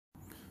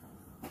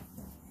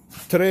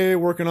Today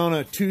working on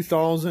a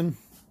 2000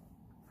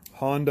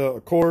 Honda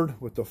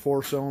Accord with the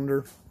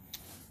 4-cylinder.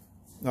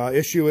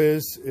 Issue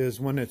is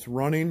when it's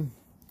running,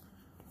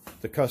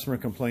 the customer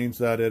complains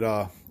that it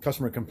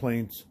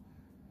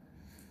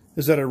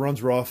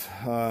runs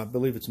rough. I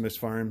believe it's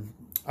misfiring.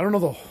 I don't know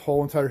the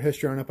whole entire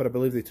history on it, but I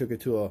believe they took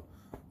it to a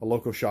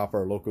local shop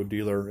or a local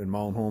dealer in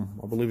Mountain Home.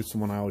 I believe it's the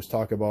one I always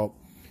talk about.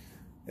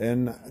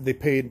 And they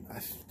paid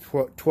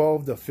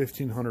 $1,200 to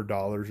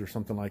 $1,500 or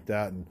something like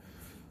that, and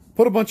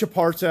put a bunch of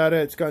parts at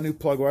it. It's got new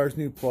plug wires,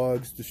 new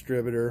plugs,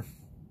 distributor.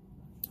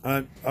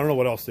 I don't know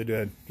what else they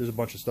did. There's a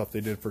bunch of stuff they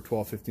did for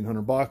 $1,200,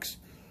 $1,500,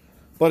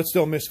 but it's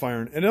still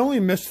misfiring. And it only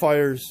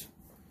misfires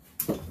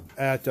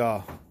at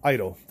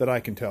idle, that I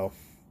can tell.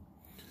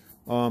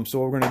 So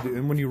what we're going to do,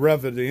 and when you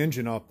rev the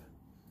engine up,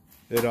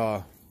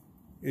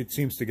 it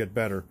seems to get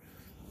better.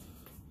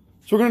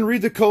 So we're going to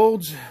read the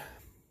codes.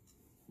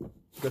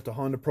 Got the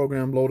Honda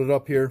program loaded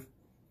up here.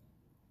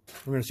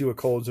 We're going to see what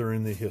codes are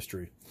in the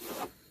history.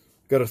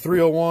 Got a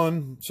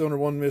 301, cylinder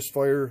 1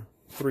 misfire,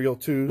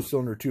 302,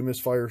 cylinder 2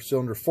 misfire,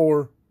 cylinder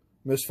 4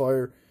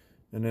 misfire,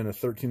 and then a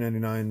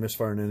 1399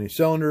 misfire in any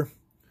cylinder.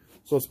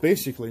 So it's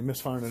basically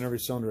misfiring in every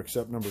cylinder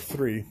except number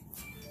 3.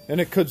 And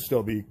it could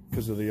still be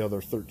because of the other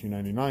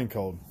 1399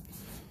 code.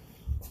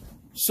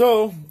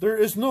 So there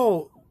is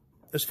no,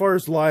 as far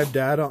as live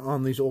data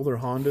on these older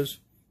Hondas,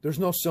 there's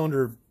no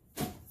cylinder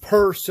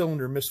per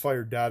cylinder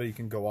misfire data you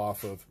can go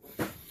off of.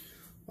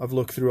 I've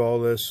looked through all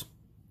this.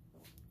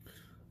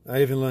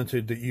 I even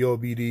entered the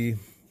EOBD,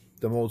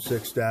 the Mode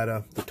 6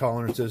 data, the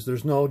tolerances.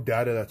 There's no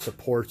data that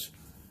supports.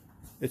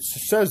 It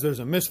says there's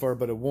a misfire,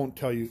 but it won't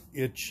tell you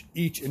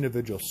each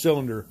individual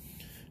cylinder.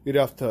 You'd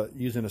have to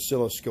use an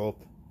oscilloscope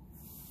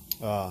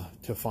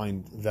to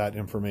find that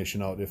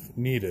information out if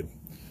needed.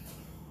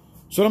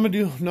 So what I'm going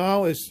to do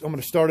now is I'm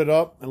going to start it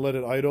up and let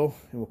it idle,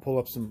 and we'll pull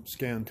up some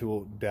scan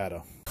tool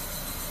data.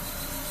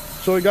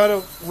 So we got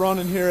it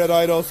running here at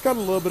idle. It's got a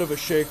little bit of a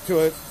shake to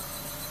it.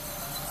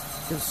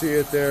 You can see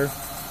it there.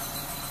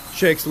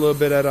 Shakes a little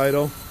bit at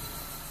idle.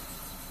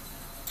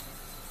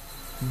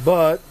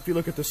 But if you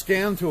look at the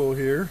scan tool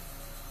here,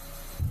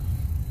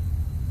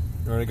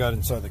 I already got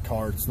inside the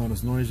car. It's not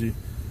as noisy.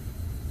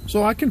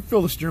 So I can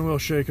feel the steering wheel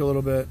shake a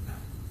little bit.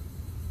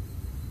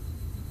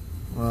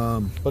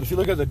 But if you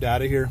look at the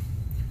data here,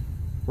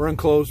 we're in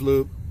closed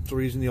loop. So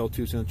we're using the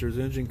L2 sensors.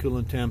 Engine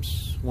coolant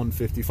temps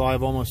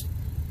 155 almost.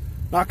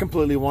 Not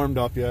completely warmed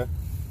up yet.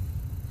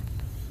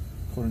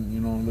 You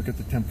know, look at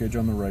the temp gauge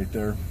on the right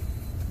there.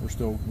 We're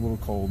still a little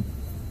cold.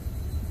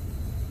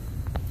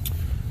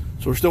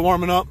 So we're still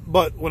warming up,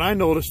 but what I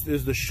noticed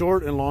is the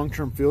short and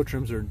long-term fuel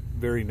trims are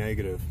very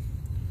negative.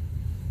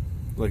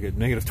 Like at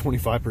negative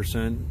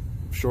 25%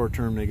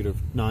 short-term, negative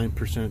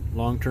 9%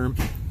 long-term.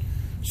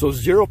 So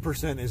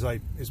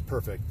 0% is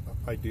perfect,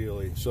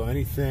 ideally. So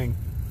anything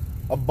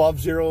above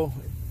 0,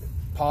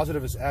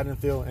 positive is adding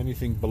fuel.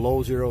 Anything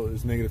below 0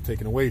 is negative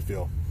taking away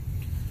fuel.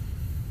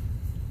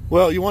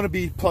 Well, you want to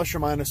be plus or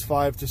minus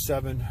 5 to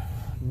 7,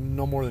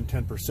 no more than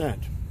 10%,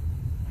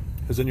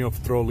 because then you'll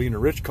throw lean or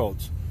rich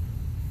codes.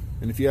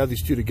 And if you add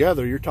these two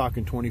together, you're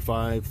talking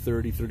 25,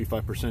 30,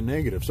 35%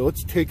 negative. So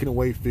it's taking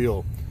away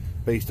fuel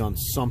based on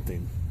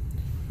something.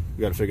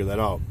 You got to figure that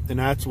out. And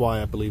that's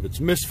why I believe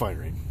it's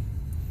misfiring.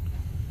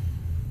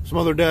 Some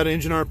other data: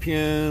 engine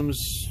RPMs,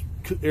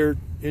 air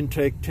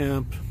intake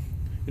temp.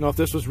 You know, if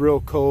this was real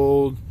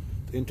cold,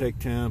 the intake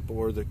temp,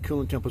 or the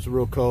coolant temp was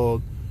real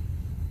cold,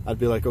 I'd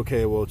be like,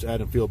 okay, well, it's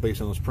adding fuel based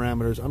on those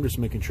parameters. I'm just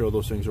making sure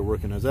those things are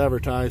working as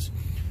advertised.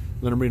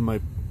 And then I'm reading my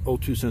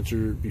O2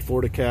 sensor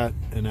before the cat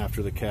and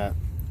after the cat.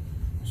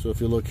 So if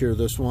you look here,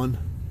 this one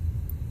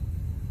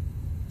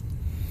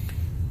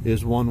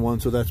is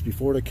 1-1, so that's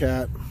before the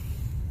cat.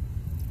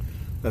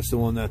 That's the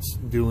one that's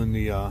doing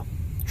the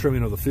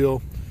trimming of the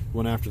fuel.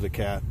 One after the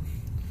cat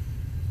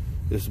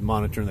is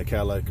monitoring the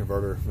catalytic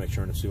converter, make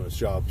sure it's doing its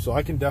job. So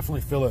I can definitely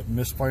feel it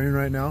misfiring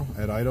right now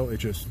at idle. It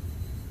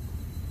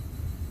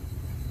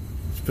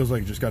feels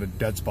like it just got a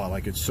dead spot,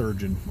 like it's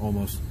surging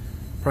almost.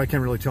 Probably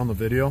can't really tell in the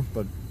video,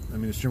 but I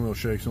mean the steering wheel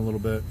shakes a little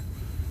bit.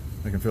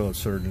 I can feel it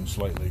surging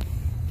slightly.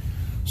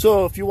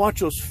 So if you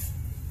watch those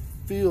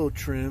fuel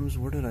trims,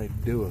 what did I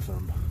do with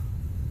them?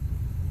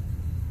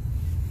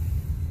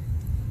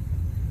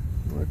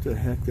 What the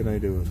heck did I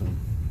do with them?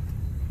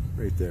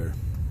 Right there.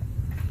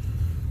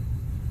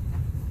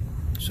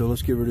 So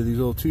let's get rid of these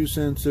O2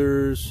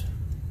 sensors.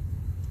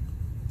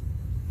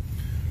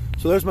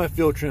 So there's my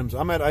fuel trims.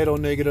 I'm at idle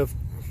negative.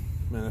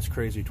 Man, that's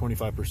crazy,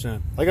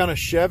 25%. Like on a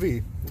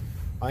Chevy,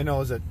 I know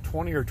is at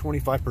 20 or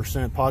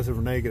 25% positive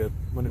or negative.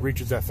 When it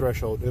reaches that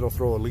threshold, it'll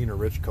throw a lean or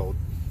rich code.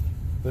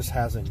 This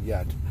hasn't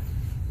yet,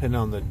 depending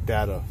on the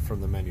data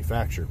from the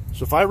manufacturer.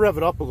 So if I rev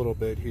it up a little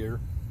bit here,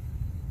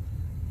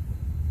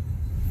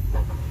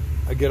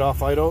 I get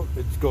off idle,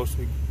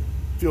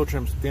 fuel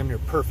trim's damn near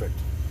perfect.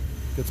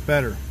 Gets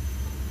better,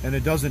 and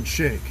it doesn't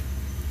shake.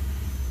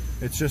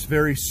 It's just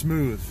very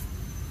smooth,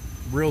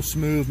 real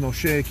smooth, no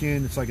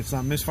shaking. It's like it's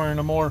not misfiring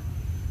no more.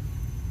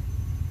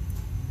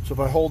 So if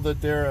I hold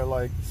it there at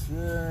like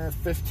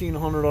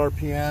 1500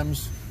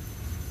 RPMs,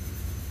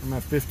 I'm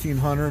at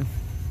 1500.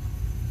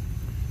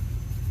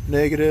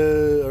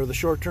 Negative, or the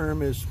short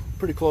term is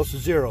pretty close to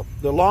 0.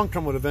 The long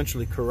term would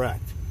eventually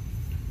correct.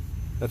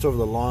 That's over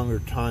the longer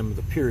time of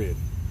the period.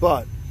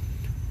 But,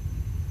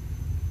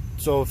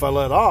 so if I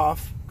let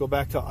off, go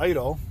back to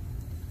idle,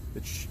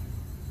 it's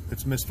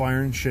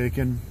misfiring,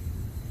 shaking.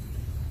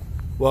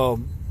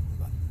 Well,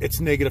 it's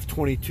negative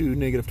 22,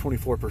 negative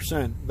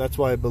 24%. That's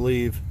why I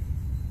believe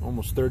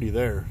almost 30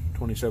 there,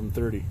 27,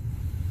 30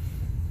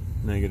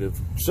 negative.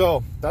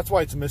 So that's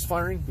why it's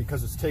misfiring,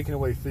 because it's taking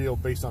away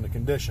field based on the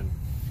condition.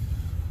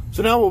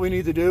 So now what we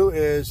need to do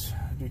is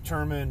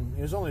determine,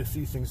 there's only a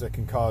few things that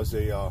can cause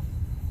a,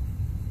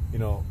 you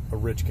know, a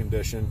rich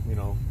condition. You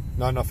know,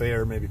 not enough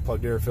air, maybe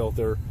plugged air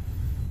filter,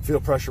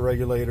 field pressure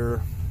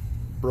regulator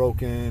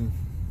broken,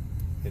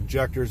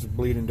 injectors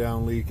bleeding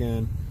down,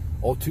 leaking,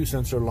 O2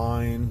 sensor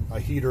line, a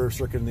heater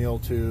circuit in the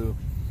O2,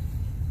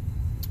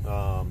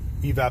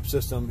 evap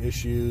system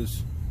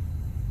issues,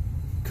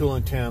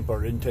 coolant temp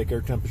or intake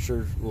air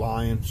temperature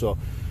lying. So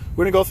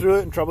we're gonna go through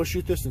it and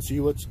troubleshoot this and see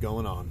what's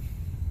going on.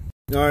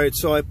 All right,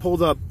 so I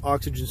pulled up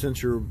oxygen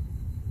sensor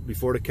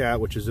before the cat,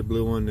 which is the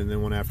blue one, and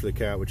then one after the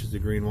cat, which is the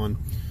green one.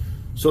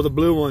 So the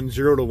blue one,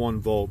 0 to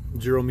 1 volt,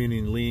 0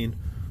 meaning lean,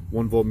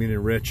 1 volt meaning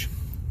rich.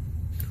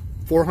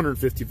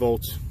 450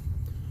 volts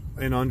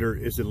and under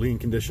is the lean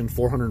condition,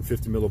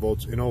 450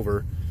 millivolts and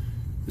over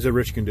is a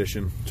rich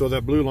condition. So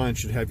that blue line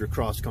should have your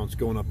cross counts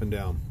going up and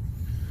down.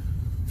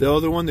 The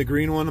other one, the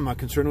green one, I'm not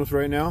concerned with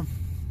right now,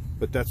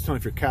 but that's telling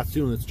if your cat's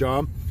doing its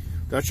job.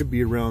 That should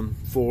be around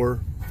 4,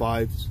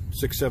 5,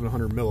 6,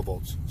 700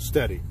 millivolts,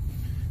 steady.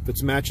 If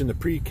it's matching the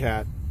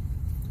pre-cat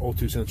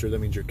O2 sensor, that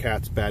means your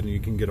cat's bad, and you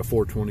can get a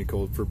 420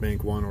 code for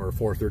bank 1 or a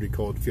 430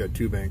 code if you had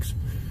 2 banks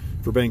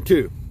for bank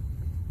 2,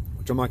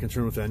 which I'm not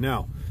concerned with that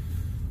now.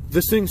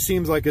 This thing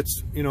seems like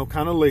it's, you know,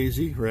 kind of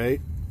lazy,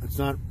 right? It's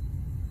not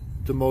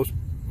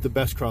the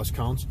best cross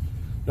counts.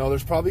 Now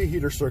there's probably a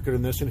heater circuit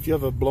in this, and if you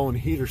have a blown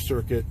heater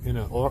circuit in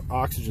an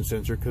oxygen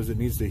sensor, because it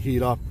needs to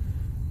heat up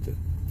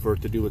for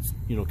it to do its,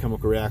 you know,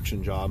 chemical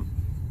reaction job.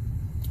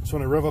 So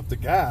when I rev up the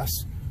gas,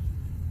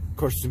 of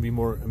course there's gonna be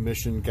more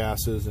emission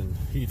gases and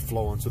heat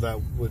flowing, so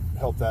that would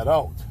help that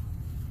out.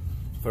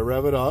 If I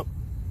rev it up,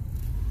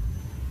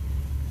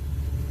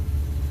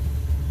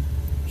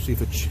 see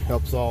if it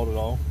helps out at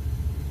all.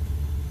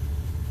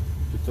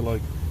 Get to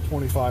like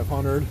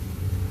 2500.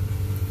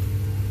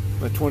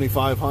 At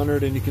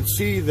 2500, and you can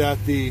see that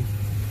actually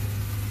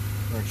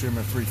I'm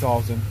at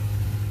 3000.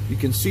 You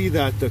can see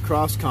that the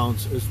cross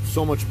counts is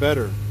so much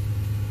better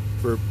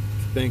for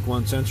bank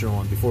 1 sensor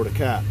 1 before the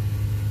cat.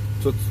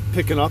 So it's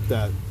picking up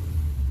that.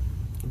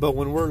 But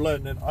when we're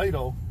letting it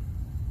idle,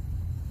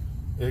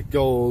 it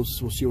goes,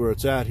 we'll see where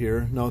it's at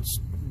here. Now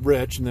it's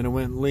rich, and then it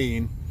went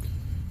lean.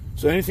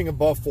 So anything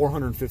above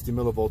 450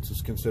 millivolts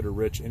is considered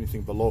rich.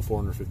 Anything below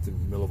 450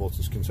 millivolts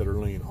is considered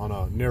lean on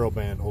a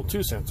narrowband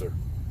O2 sensor,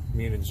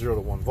 meaning 0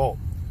 to 1 volt.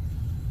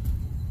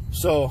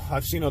 So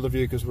I've seen other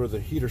vehicles where the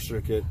heater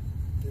circuit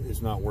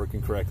is not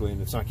working correctly,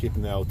 and it's not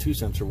keeping the O2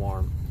 sensor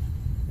warm,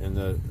 and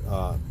the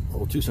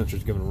O2 sensor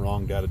is giving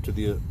wrong data to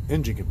the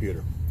engine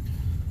computer.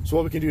 So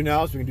what we can do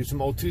now is we can do some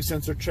O2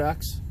 sensor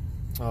checks.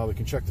 We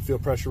can check the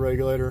field pressure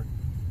regulator,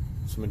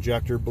 some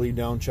injector bleed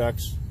down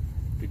checks,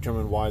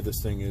 determine why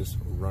this thing is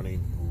running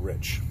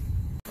rich.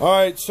 All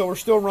right, so we're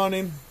still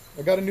running.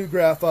 I got a new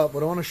graph up,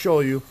 but I want to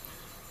show you.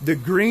 The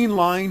green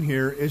line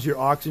here is your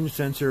oxygen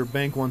sensor,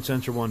 bank 1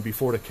 sensor 1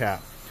 before the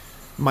cat.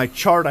 My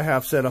chart I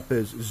have set up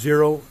is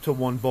 0 to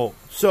 1 volt.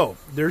 So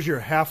there's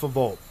your half a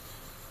volt.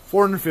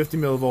 450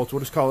 millivolts,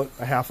 we'll just call it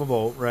a half a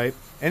volt, right?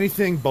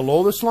 Anything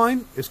below this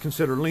line is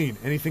considered lean.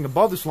 Anything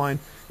above this line,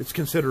 it's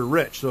considered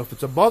rich. So if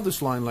it's above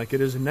this line like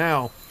it is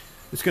now,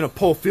 it's going to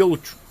pull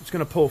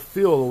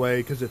fuel away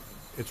because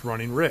it's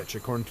running rich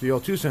according to the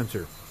O2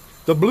 sensor.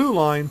 The blue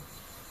line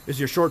is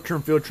your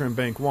short-term field trim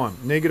bank 1,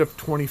 negative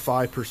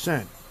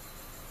 25%.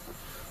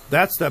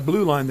 That's that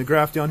blue line. The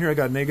graph down here, I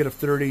got negative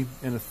 30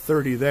 and a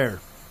 30 there.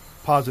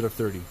 Positive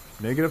 30.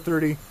 Negative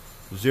 30,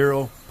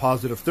 0,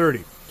 positive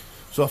 30.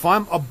 So if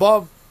I'm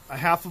above a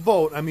half a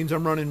volt, that means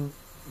I'm running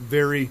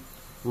very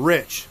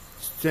rich.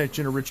 It's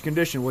in a rich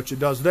condition, which it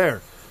does there.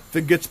 If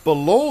it gets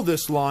below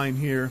this line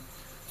here,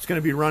 it's going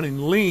to be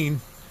running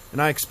lean,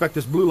 and I expect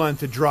this blue line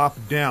to drop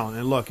down.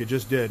 And look, it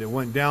just did. It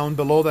went down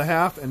below the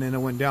half, and then it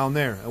went down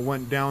there. It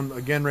went down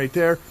again right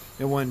there.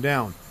 It went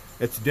down.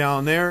 It's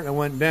down there, and it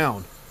went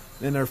down.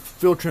 And our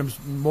field trim's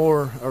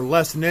more or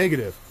less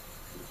negative.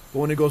 But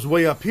when it goes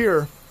way up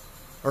here,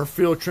 our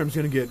field trim's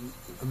going to get,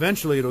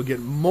 eventually it'll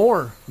get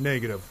more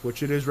negative,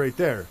 which it is right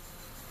there.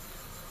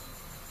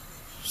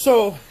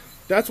 So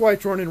that's why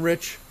it's running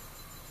rich.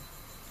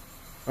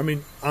 I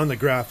mean, on the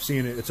graph,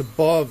 seeing it, it's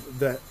above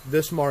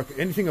this mark.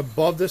 Anything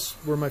above this,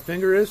 where my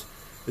finger is,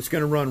 it's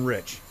going to run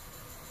rich.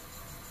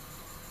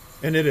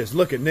 And it is.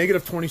 Look at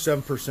negative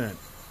 27%.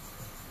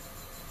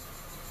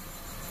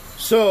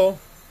 So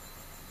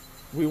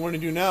what we want to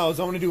do now is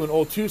I want to do an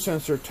O2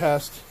 sensor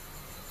test,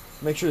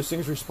 make sure this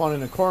thing's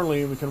responding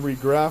accordingly, and we can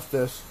regraph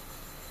this,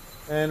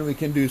 and we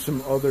can do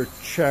some other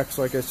checks,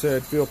 like I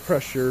said, field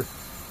pressure,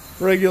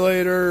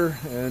 regulator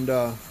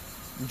and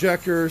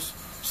injectors.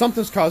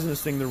 Something's causing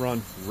this thing to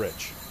run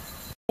rich.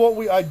 What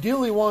we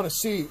ideally want to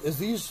see is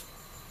this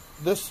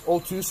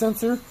O2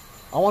 sensor.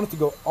 I want it to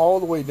go all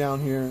the way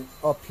down here,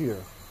 up here.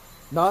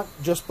 Not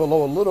just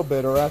below a little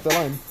bit or at the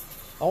line.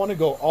 I want to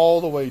go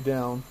all the way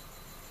down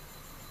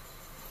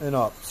and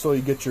up so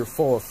you get your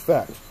full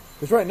effect.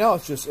 Because right now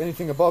it's just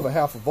anything above a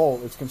half a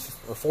volt,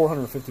 or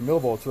 450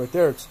 millivolts right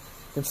there, it's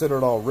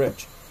considered all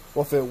rich.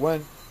 Well, if it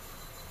went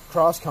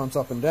cross counts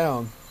up and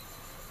down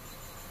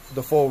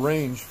the full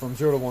range from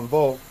 0 to 1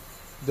 volt,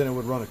 then it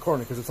would run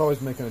accordingly, because it's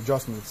always making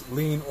adjustments,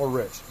 lean or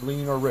rich,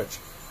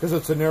 because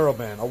it's a narrow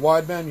band. A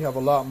wide band, you have a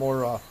lot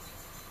more,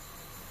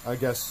 I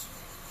guess,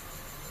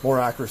 more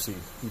accuracy,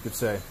 you could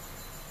say.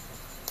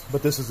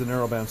 But this is a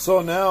narrow band.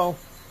 So now,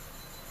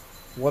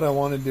 what I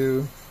want to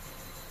do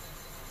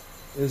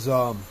is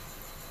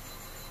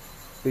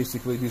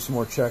basically do some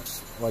more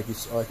checks, like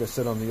I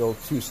said, on the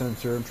O2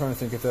 sensor. I'm trying to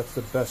think if that's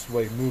the best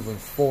way moving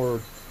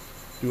forward.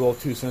 Do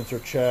O2 sensor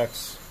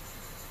checks,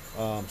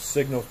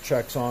 signal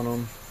checks on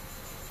them,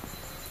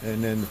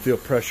 and then the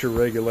field pressure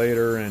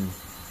regulator, and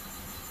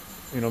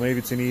maybe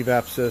it's an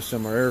evap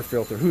system or air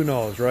filter, who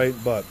knows, right?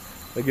 But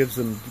it gives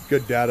them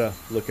good data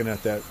looking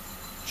at that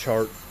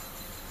chart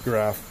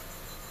graph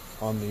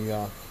on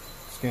the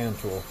scan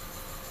tool.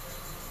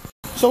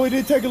 So we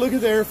did take a look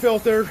at the air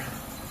filter.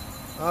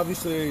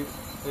 Obviously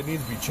it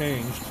needs to be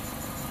changed.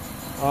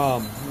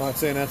 I'm not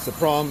saying that's the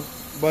problem,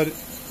 but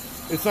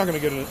it's not going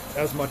to get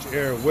as much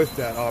air with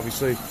that,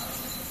 obviously.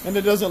 And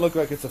it doesn't look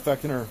like it's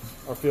affecting our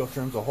field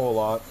trims a whole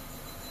lot.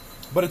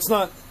 But it's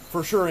not,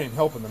 for sure ain't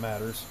helping the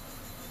matters.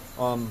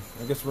 I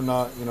guess we're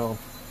not, I'm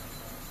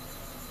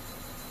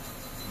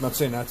not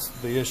saying that's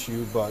the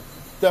issue, but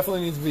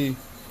definitely needs to be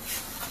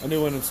a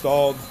new one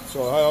installed.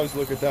 So I always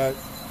look at that,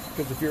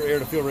 because if your air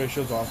to fuel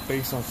ratio is off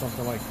based on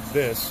something like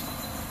this,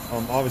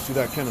 obviously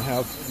that can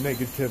have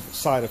negative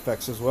side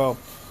effects as well.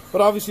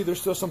 But obviously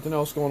there's still something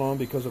else going on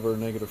because of our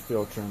negative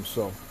field trim.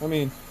 So, I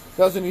mean,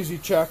 that's an easy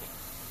check,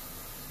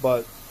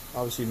 but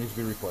obviously it needs to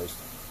be replaced.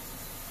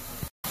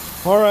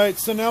 Alright,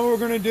 so now what we're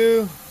going to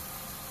do,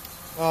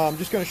 I'm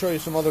just going to show you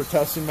some other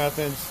testing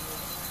methods.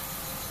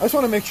 I just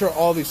want to make sure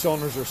all these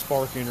cylinders are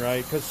sparking,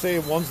 right? Because say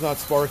one's not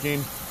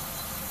sparking,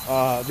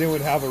 then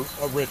we'd have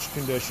a rich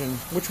condition,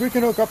 which we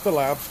can hook up the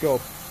lab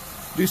scope,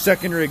 do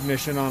secondary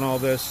ignition on all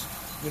this,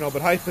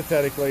 but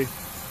hypothetically,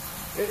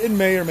 it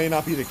may or may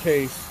not be the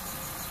case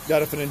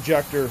that if an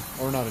injector,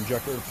 or not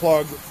injector, a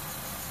plug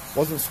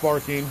wasn't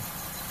sparking,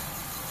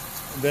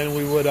 then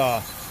we would,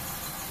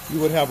 you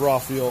would have raw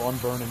fuel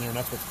unburned in there, and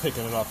that's what's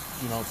picking it up,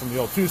 from the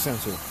O2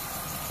 sensor,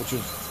 which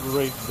is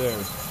right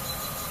there.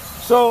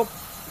 So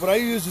what I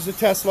use is a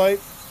test light,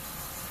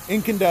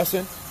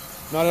 incandescent,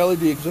 not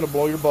LED, because it'll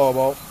blow your bulb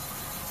out.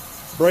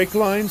 Brake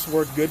lines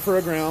work good for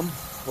a ground.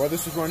 While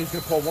this is running, he's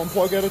going to pull one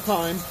plug at a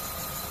time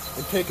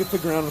and take it to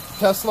ground with the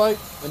test light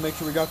and make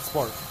sure we got the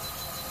spark.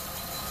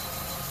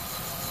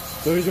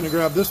 So he's going to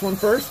grab this one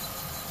first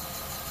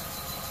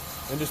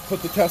and just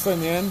put the test light in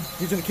the end.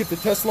 He's going to keep the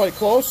test light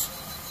close.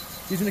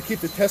 He's going to keep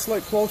the test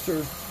light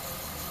closer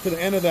to the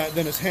end of that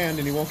than his hand,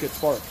 and he won't get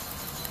spark.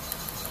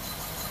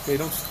 Okay,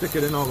 don't stick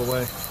it in all the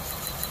way.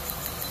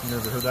 You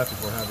never heard that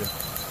before, have you?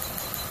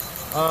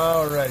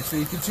 Alright, so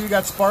you can see we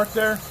got spark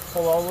there.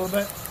 Pull out a little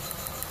bit.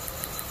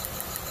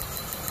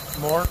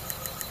 More.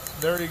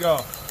 There you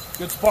go.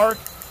 Good spark.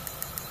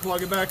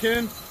 Plug it back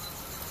in.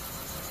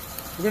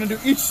 We're going to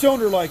do each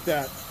cylinder like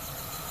that.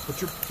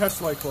 Put your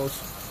test light close.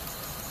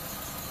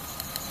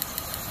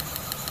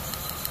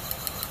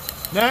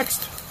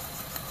 Next.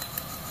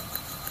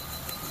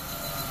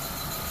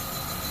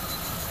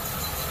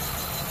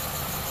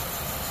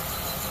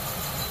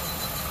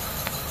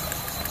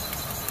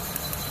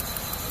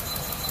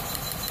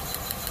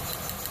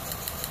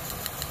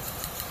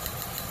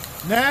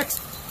 Next,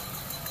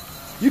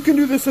 you can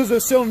do this as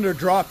a cylinder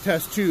drop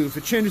test too. If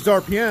it changes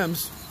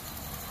RPMs,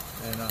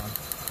 and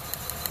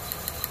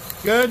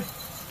good.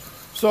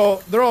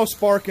 So they're all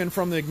sparking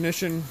from the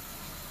ignition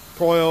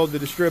coil, the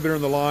distributor,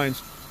 and the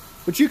lines.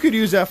 But you could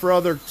use that for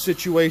other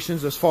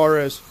situations, as far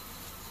as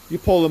you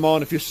pull them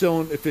on. If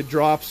it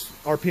drops,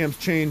 RPMs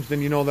change,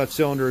 then you know that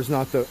cylinder is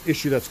not the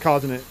issue that's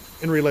causing it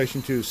in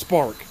relation to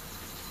spark.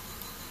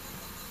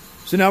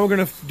 So now we're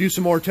going to do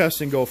some more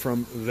tests and go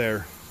from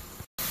there.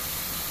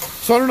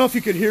 So I don't know if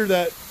you could hear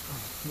that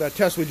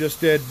test we just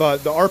did,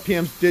 but the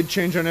RPMs did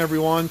change on every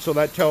one, so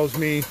that tells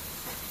me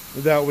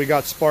that we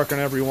got spark on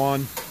every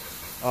one.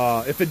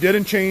 If it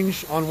didn't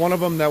change on one of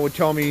them, that would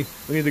tell me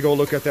we need to go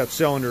look at that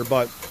cylinder,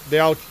 but they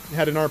all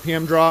had an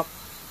RPM drop,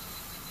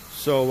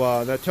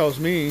 so that tells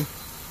me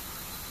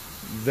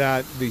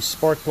that the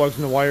spark plugs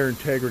and the wire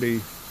integrity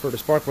for the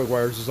spark plug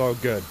wires is all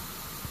good.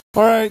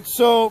 Alright,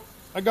 so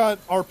I got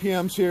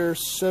RPMs here,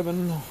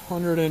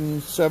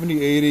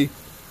 770, 80.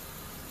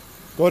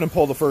 Go ahead and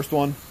pull the first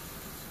one.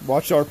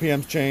 Watch the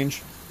RPMs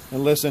change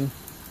and listen.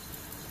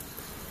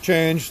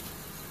 Changed.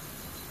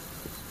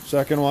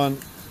 Second one,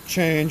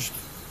 changed.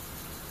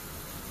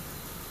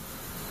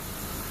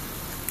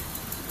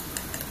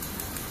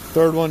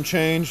 Third one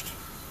changed.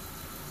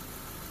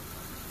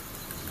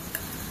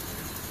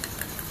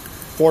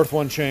 fourth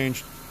one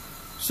changed.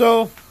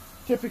 So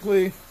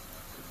typically,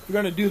 if you're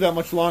going to do that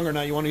much longer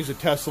now, you want to use a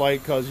test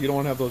light because you don't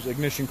want to have those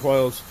ignition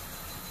coils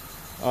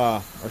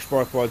or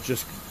spark plugs.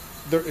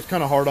 It's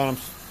kind of hard on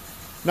them.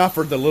 Not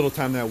for the little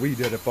time that we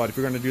did it, but if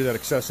you're going to do that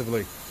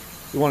excessively,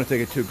 you want to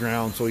take it to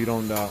ground so you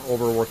don't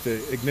overwork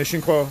the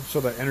ignition coil,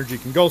 so that energy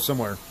can go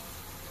somewhere.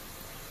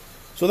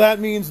 So that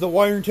means the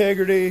wire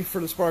integrity for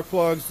the spark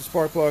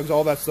plugs,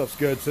 all that stuff's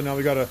good. So now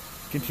we got to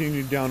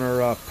continue down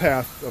our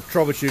path of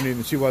troubleshooting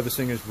and see why this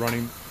thing is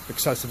running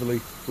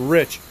excessively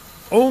rich,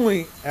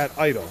 only at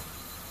idle.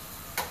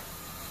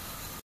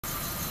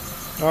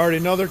 Alright,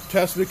 another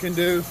test we can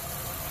do.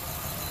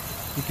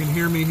 You can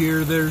hear me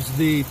here. There's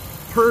the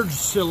purge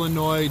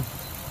solenoid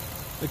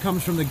that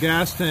comes from the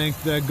gas tank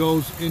that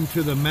goes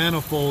into the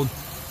manifold.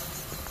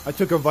 I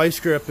took a vice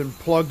grip and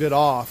plugged it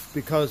off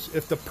because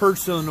if the purge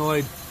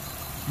solenoid,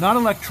 not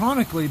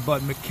electronically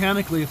but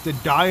mechanically, if the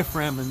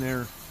diaphragm in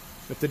there,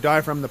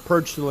 the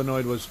purge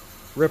solenoid was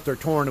ripped or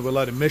torn, it would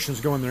let emissions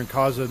go in there and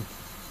cause a,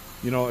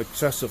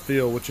 excessive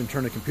fuel, which in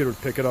turn the computer would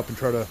pick it up and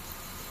try to,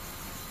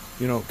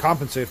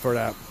 compensate for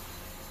that.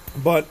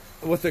 But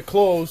with it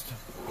closed,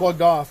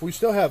 plugged off, we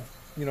still have,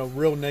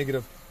 real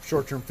negative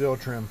short-term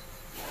field trim.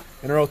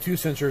 And our O2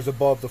 sensor is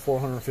above the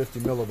 450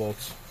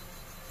 millivolts.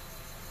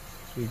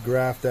 So we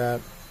graph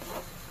that.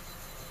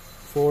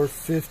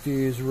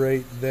 450 is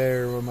right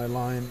there where my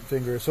line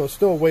finger is. So it's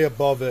still way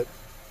above it.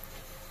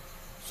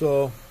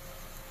 So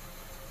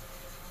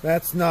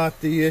that's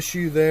not the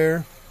issue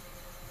there.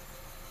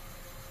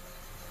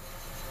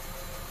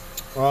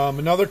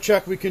 Another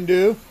check we can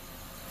do.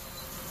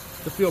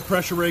 The fuel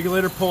pressure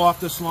regulator, pull off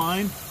this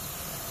line.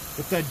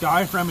 If that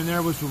diaphragm in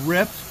there was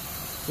ripped,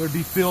 there'd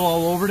be fuel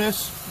all over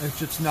this.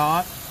 If it's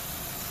not,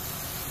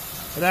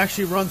 it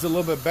actually runs a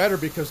little bit better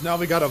because now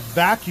we got a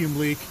vacuum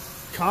leak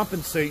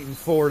compensating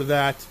for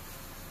that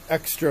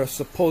extra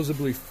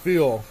supposedly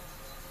fuel.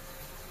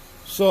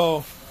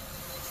 So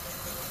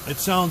it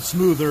sounds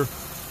smoother,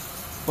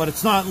 but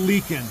it's not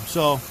leaking.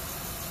 So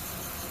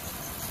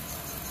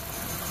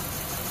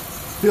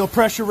fuel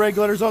pressure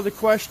regulators out of the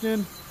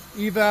question,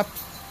 evap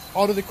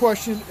out of the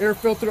question, air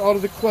filter out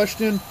of the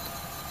question.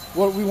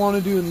 What we want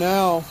to do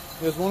now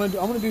is I'm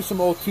going to do some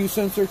O2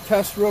 sensor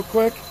tests real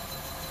quick,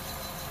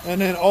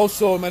 and then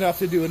also I might have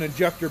to do an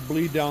injector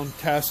bleed down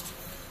test,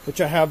 which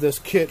I have this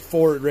kit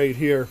for it right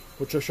here,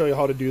 which I'll show you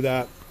how to do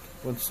that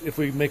if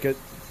we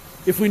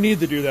need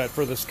to do that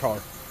for this car.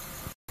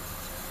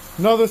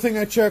 Another thing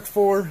I check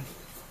for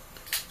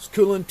is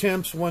coolant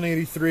temps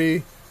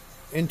 183,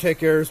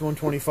 intake air is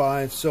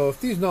 125. So if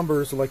these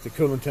numbers, like the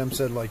coolant temp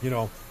said,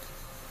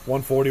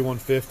 140,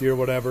 150 or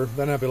whatever,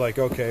 then I'd be like,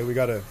 okay, we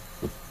got a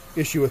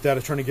issue with that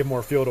of trying to get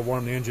more fuel to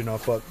warm the engine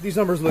up. But these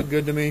numbers look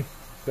good to me.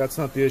 That's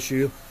not the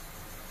issue.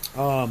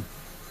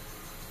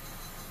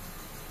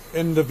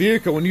 In the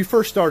vehicle, when you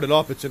first start it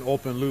up, it's an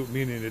open loop,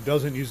 meaning it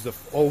doesn't use the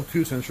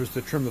O2 sensors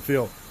to trim the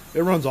fuel.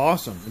 It runs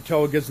awesome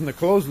until it gets in the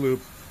closed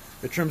loop.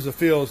 It trims the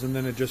fuels, and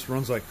then it just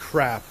runs like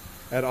crap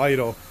at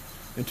idle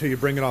until you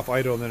bring it off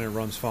idle, and then it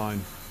runs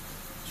fine.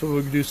 So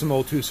we'll do some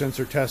O2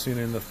 sensor testing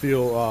in the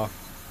fuel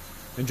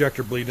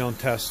injector bleed down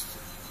test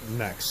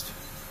next.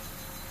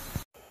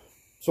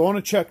 So I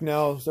want to check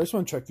now. I just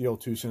want to check the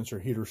O2 sensor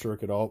heater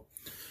circuit out.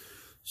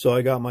 So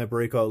I got my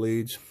breakout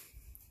leads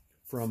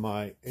from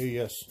my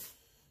AES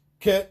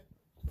kit.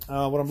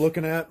 What I'm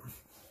looking at,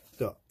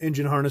 the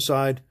engine harness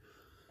side,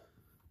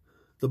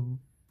 the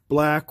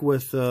black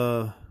with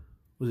was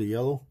it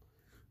yellow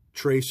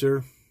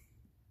tracer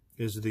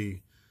is the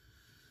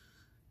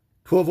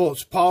 12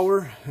 volts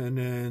power, and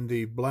then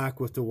the black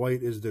with the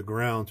white is the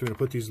ground. So we're going to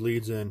put these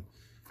leads in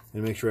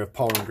and make sure I have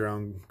power and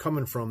ground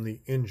coming from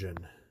the engine.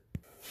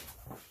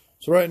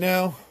 So right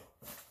now,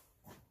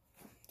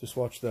 just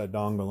watch that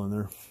dongle in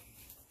there.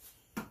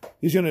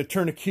 He's going to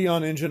turn the key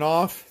on, engine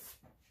off.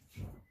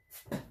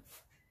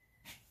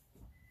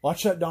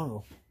 Watch that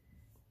dongle.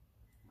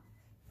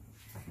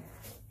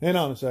 Hang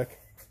on a sec.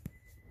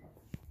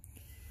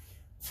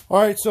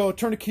 Alright, so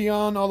turn the key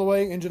on all the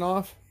way, engine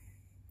off.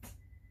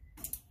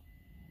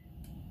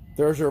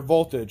 There's our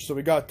voltage. So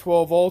we got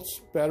 12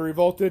 volts battery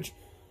voltage.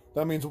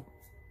 That means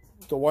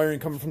the wiring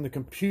coming from the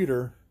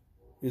computer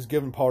is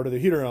giving power to the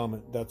heater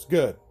element. That's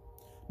good.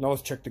 Now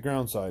let's check the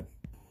ground side.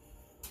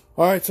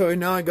 Alright, so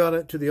now I got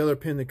it to the other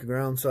pin, the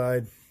ground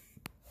side.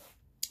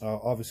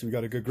 Obviously we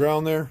got a good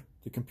ground there.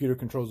 The computer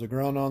controls the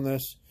ground on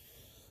this.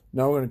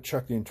 Now we're going to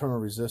check the internal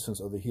resistance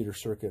of the heater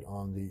circuit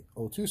on the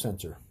O2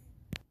 sensor.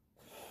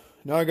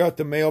 Now I got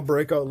the male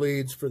breakout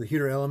leads for the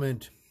heater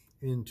element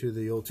into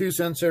the O2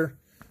 sensor.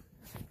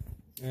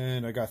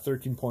 And I got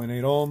 13.8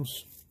 ohms.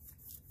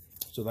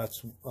 So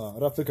that's,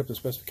 I'd have to look up the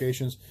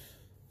specifications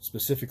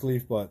specifically,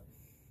 but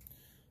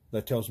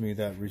that tells me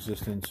that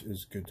resistance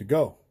is good to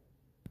go.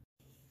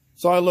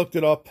 So I looked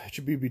it up. It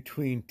should be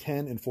between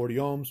 10 and 40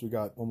 ohms. We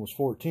got almost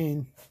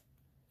 14,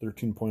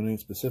 13.8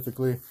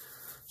 specifically.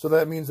 So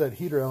that means that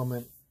heater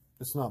element,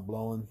 it's not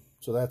blowing.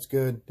 So that's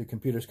good. The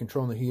computer's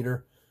controlling the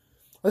heater.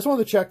 I just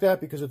wanted to check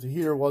that because if the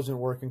heater wasn't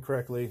working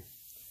correctly,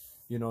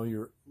 you know,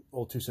 your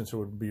O2 sensor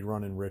would be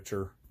running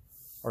richer.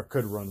 or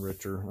could run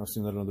richer. I've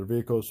seen that in other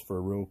vehicles. For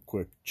a real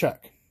quick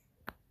check.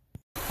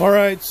 All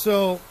right,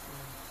 so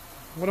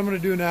what I'm going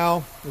to do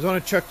now is I'm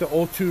going to check the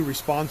O2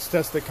 response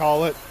test, they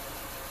call it.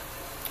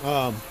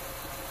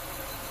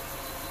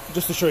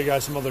 Just to show you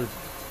guys some other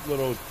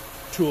little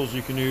tools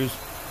you can use.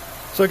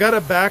 So I got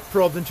it back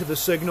probed into the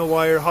signal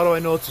wire. How do I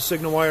know it's a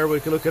signal wire? We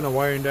can look at a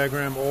wiring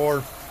diagram, or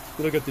if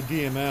you look at the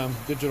DMM,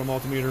 digital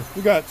multimeter.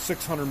 We got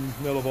 600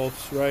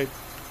 millivolts, right?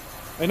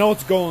 I know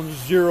it's going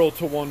 0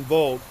 to 1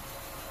 volt,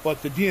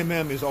 but the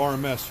DMM is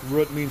RMS,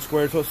 root mean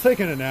squared, so it's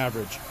taking an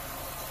average.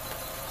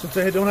 Since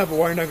I don't have a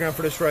wiring diagram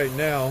for this right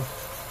now,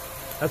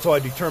 that's how I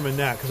determine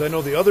that, because I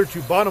know the other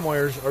two bottom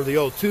wires are the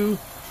O2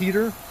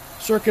 heater,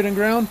 circuit and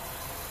ground.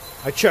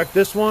 I checked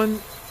this one.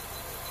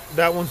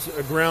 That one's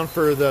a ground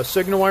for the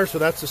signal wire, so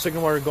that's the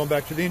signal wire going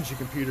back to the engine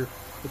computer,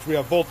 which we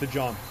have voltage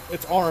on.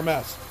 It's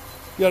RMS.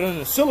 You got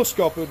an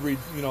oscilloscope, it would read,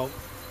 you know,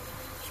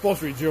 supposed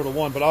to read 0 to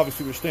 1, but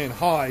obviously we're staying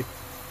high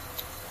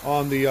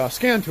on the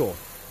scan tool.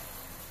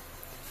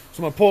 So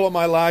I'm going to pull up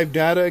my live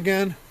data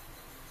again.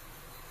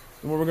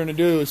 And what we're going to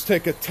do is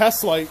take a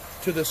test light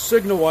to the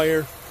signal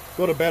wire,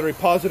 go to battery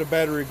positive,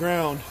 battery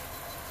ground.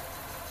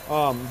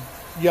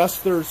 Yes,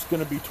 there's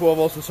going to be 12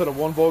 volts instead of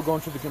 1 volt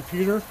going to the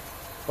computer,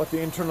 but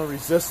the internal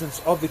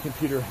resistance of the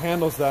computer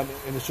handles that,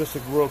 and it's just a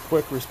real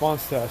quick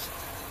response test.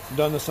 I've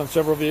done this on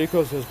several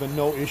vehicles. There's been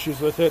no issues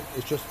with it.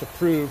 It's just to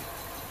prove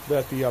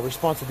that the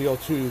response of the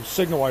L2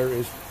 signal wire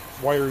is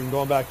wiring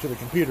going back to the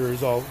computer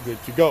is all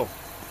good to go.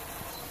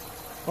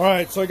 All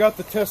right, so I got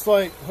the test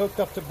light hooked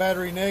up to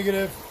battery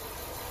negative.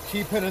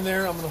 Key pin in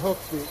there. I'm going to hook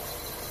the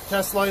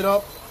test light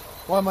up.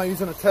 Why am I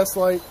using a test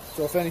light?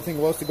 So if anything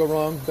was to go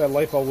wrong, that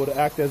light bulb would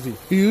act as the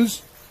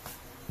fuse.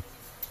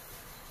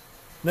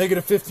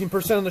 Negative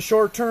 15% in the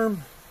short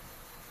term.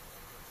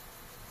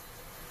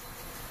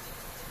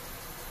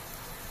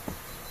 You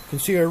can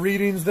see our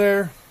readings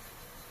there.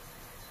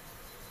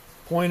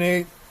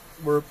 0.8,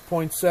 we're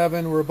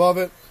 0.7, we're above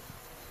it.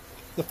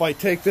 If I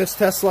take this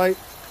test light,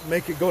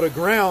 make it go to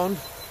ground,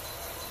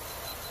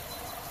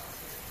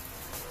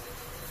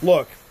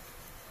 look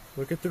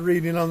at the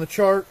reading on the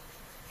chart.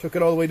 Took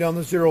it all the way down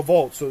to 0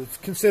 volts, so it's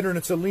considering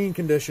it's a lean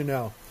condition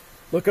now.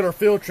 Look at our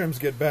field trims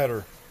get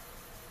better.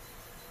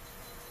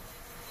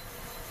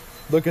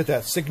 Look at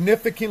that,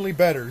 significantly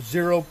better,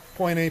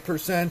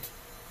 0.8%.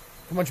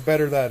 How much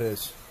better that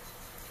is.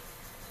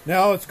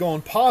 Now it's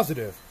going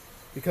positive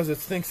because it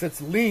thinks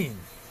it's lean.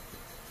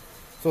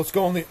 So it's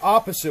going the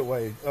opposite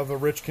way of a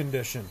rich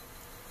condition.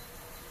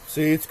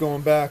 See, it's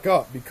going back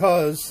up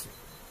because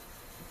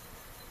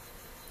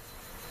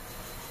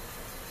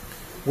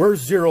we're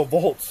 0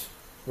 volts,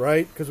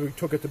 right? Because we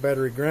took it to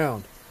battery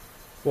ground.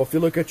 Well, if you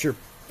look at your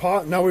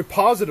now we're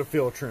positive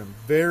field trim,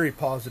 very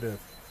positive.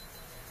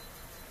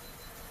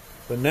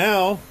 But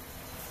now,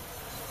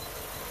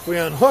 if we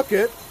unhook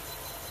it,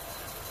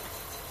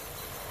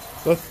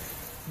 let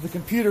the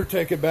computer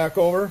take it back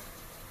over.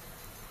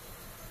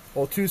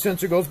 O2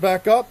 sensor goes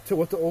back up to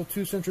what the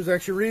O2 sensor is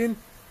actually reading.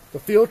 The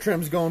field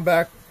trim's going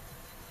back.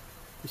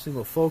 This thing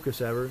will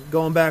focus ever.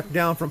 Going back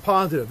down from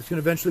positive. It's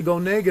going to eventually go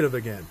negative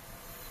again,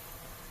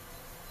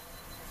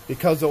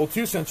 because the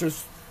O2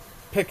 sensor's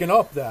picking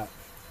up that.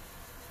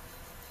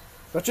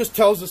 That just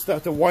tells us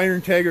that the wire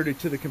integrity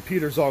to the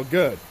computer is all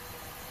good.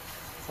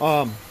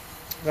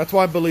 That's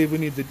why I believe we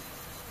need to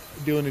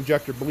do an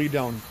injector bleed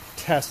down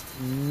test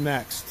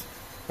next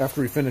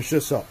after we finish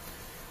this up.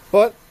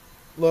 But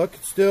look,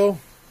 it's still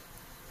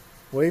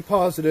way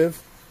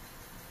positive.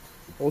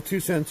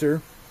 O2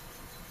 sensor,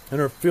 and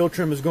our field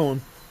trim is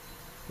going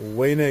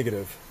way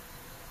negative.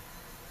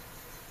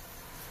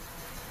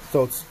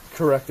 So it's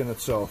correcting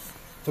itself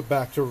to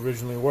back to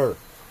originally were.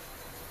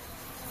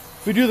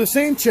 If we do the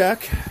same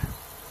check,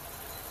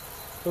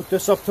 hook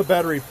this up to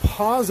battery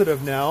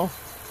positive now.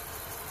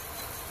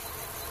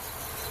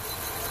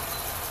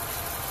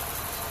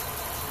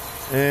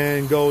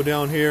 And go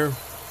down here.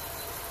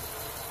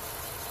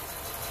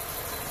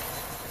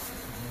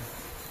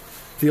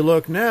 If you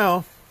look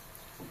now,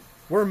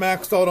 we're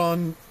maxed out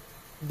on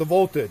the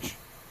voltage.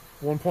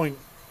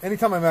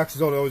 Anytime I max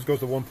it out, it always goes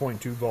to 1.2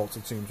 volts,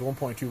 it seems.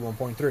 1.2,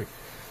 1.3.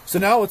 So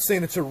now it's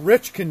saying it's a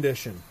rich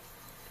condition.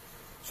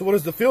 So what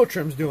is the field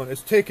trims doing?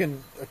 It's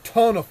taking a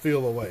ton of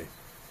fuel away.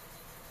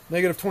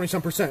 Negative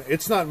 20-some%.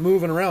 It's not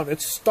moving around.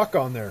 It's stuck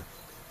on there.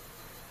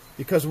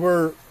 Because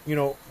we're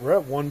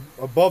at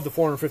above the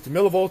 450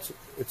 millivolts.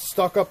 It's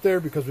stuck up there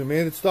because we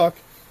made it stuck.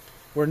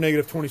 We're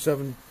negative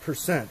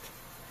 27%.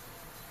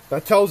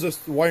 That tells us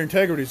the wire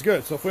integrity is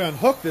good. So if we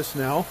unhook this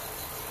now,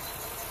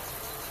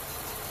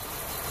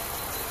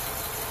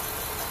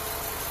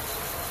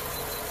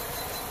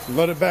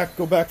 let it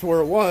go back to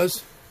where it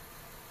was.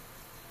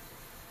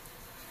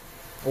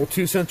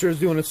 O2 sensor is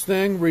doing its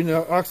thing, reading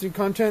the oxygen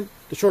content.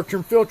 The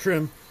short-term field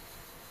trim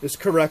is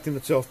correcting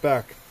itself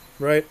back,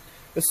 right?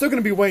 It's still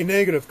going to be way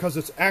negative because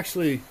it's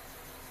actually,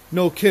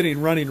 no kidding,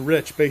 running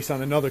rich based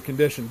on another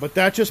condition. But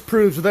that just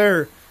proves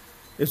there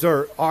is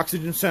our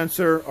oxygen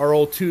sensor, our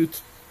O2,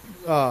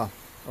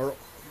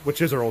 which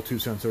is our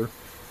O2 sensor,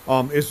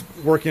 is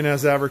working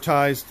as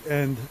advertised,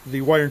 and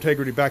the wire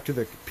integrity back to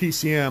the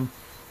PCM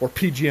or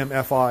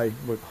PGM FI,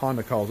 what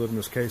Honda calls it in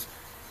this case.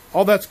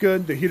 All that's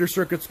good. The heater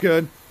circuit's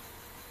good.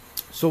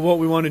 So what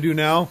we want to do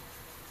now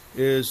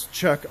is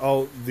check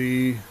out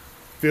the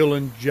fuel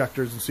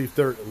injectors and see if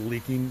they're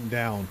leaking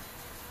down.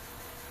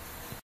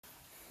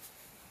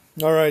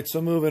 All right,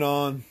 so moving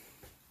on.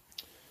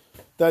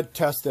 That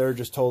test there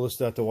just told us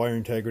that the wire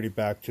integrity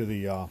back to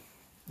the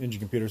engine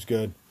computer is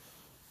good.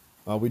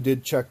 We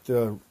did check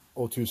the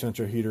O2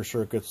 sensor heater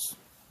circuits,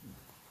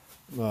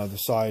 the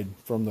side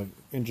from the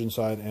engine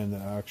side and the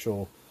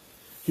actual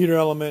heater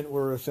element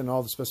were within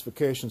all the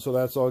specifications, so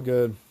that's all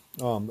good.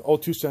 The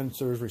O2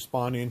 sensor is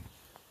responding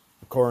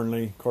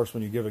accordingly. Of course,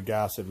 when you give it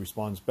gas, it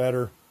responds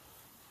better.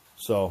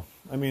 So,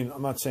 I mean,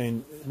 I'm not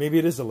saying, maybe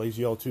it is a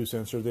lazy O2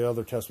 sensor. The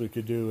other test we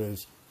could do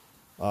is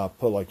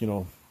put, like, you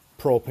know,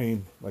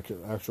 propane, like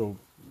actual,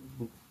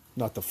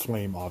 not the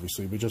flame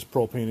obviously, but just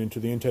propane into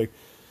the intake.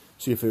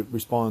 See if it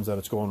responds that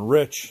it's going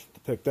rich, to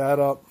pick that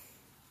up.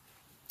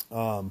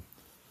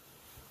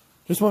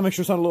 Just want to make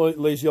sure it's not a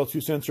lazy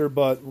L2 sensor,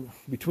 but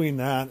between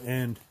that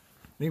and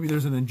maybe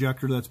there's an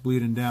injector that's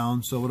bleeding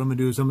down. So what I'm going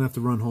to do is I'm going to have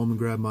to run home and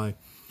grab my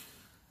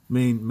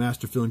main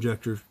master fuel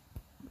injector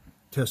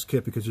test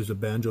kit, because there's a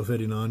banjo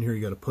fitting on here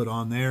you got to put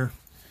on there.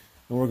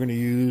 And what we're going to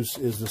use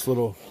is this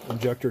little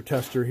injector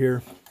tester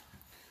here.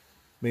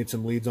 Made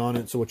some leads on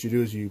it. So what you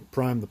do is you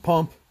prime the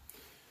pump.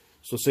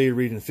 So say you're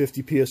reading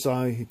 50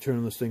 psi, you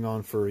turn this thing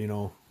on for, you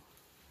know,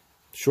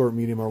 short,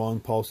 medium, or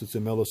long pulse. It's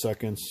in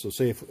milliseconds. So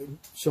say if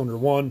cylinder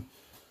 1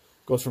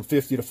 goes from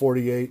 50 to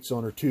 48,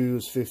 cylinder 2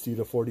 is 50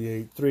 to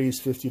 48, 3 is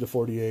 50 to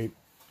 48,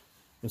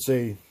 and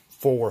say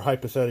 4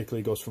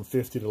 hypothetically goes from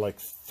 50 to like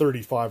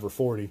 35 or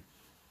 40,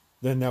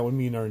 then that would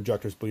mean our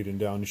injector's bleeding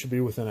down. It should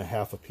be within a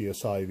half a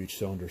psi of each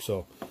cylinder.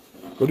 So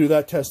we'll do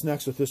that test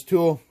next with this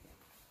tool.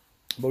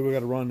 But we got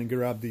to run and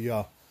grab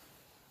the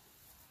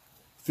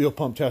fuel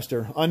pump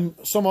tester. On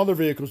some other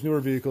vehicles, newer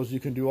vehicles,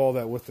 you can do all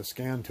that with the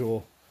scan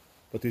tool.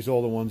 But these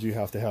older ones, you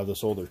have to have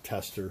this older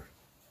tester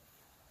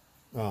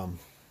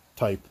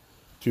type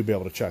to be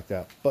able to check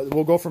that. But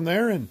we'll go from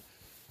there and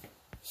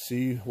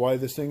see why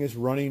this thing is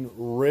running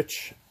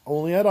rich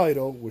only at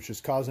idle, which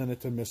is causing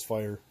it to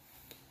misfire.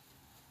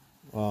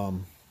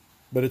 But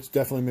it's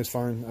definitely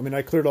misfiring. I mean,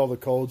 I cleared all the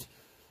codes.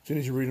 As soon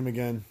as you read them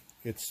again,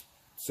 it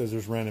says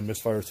there's random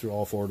misfires through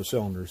all 4 of the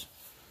cylinders.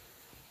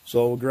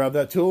 So we'll grab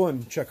that tool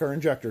and check our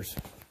injectors.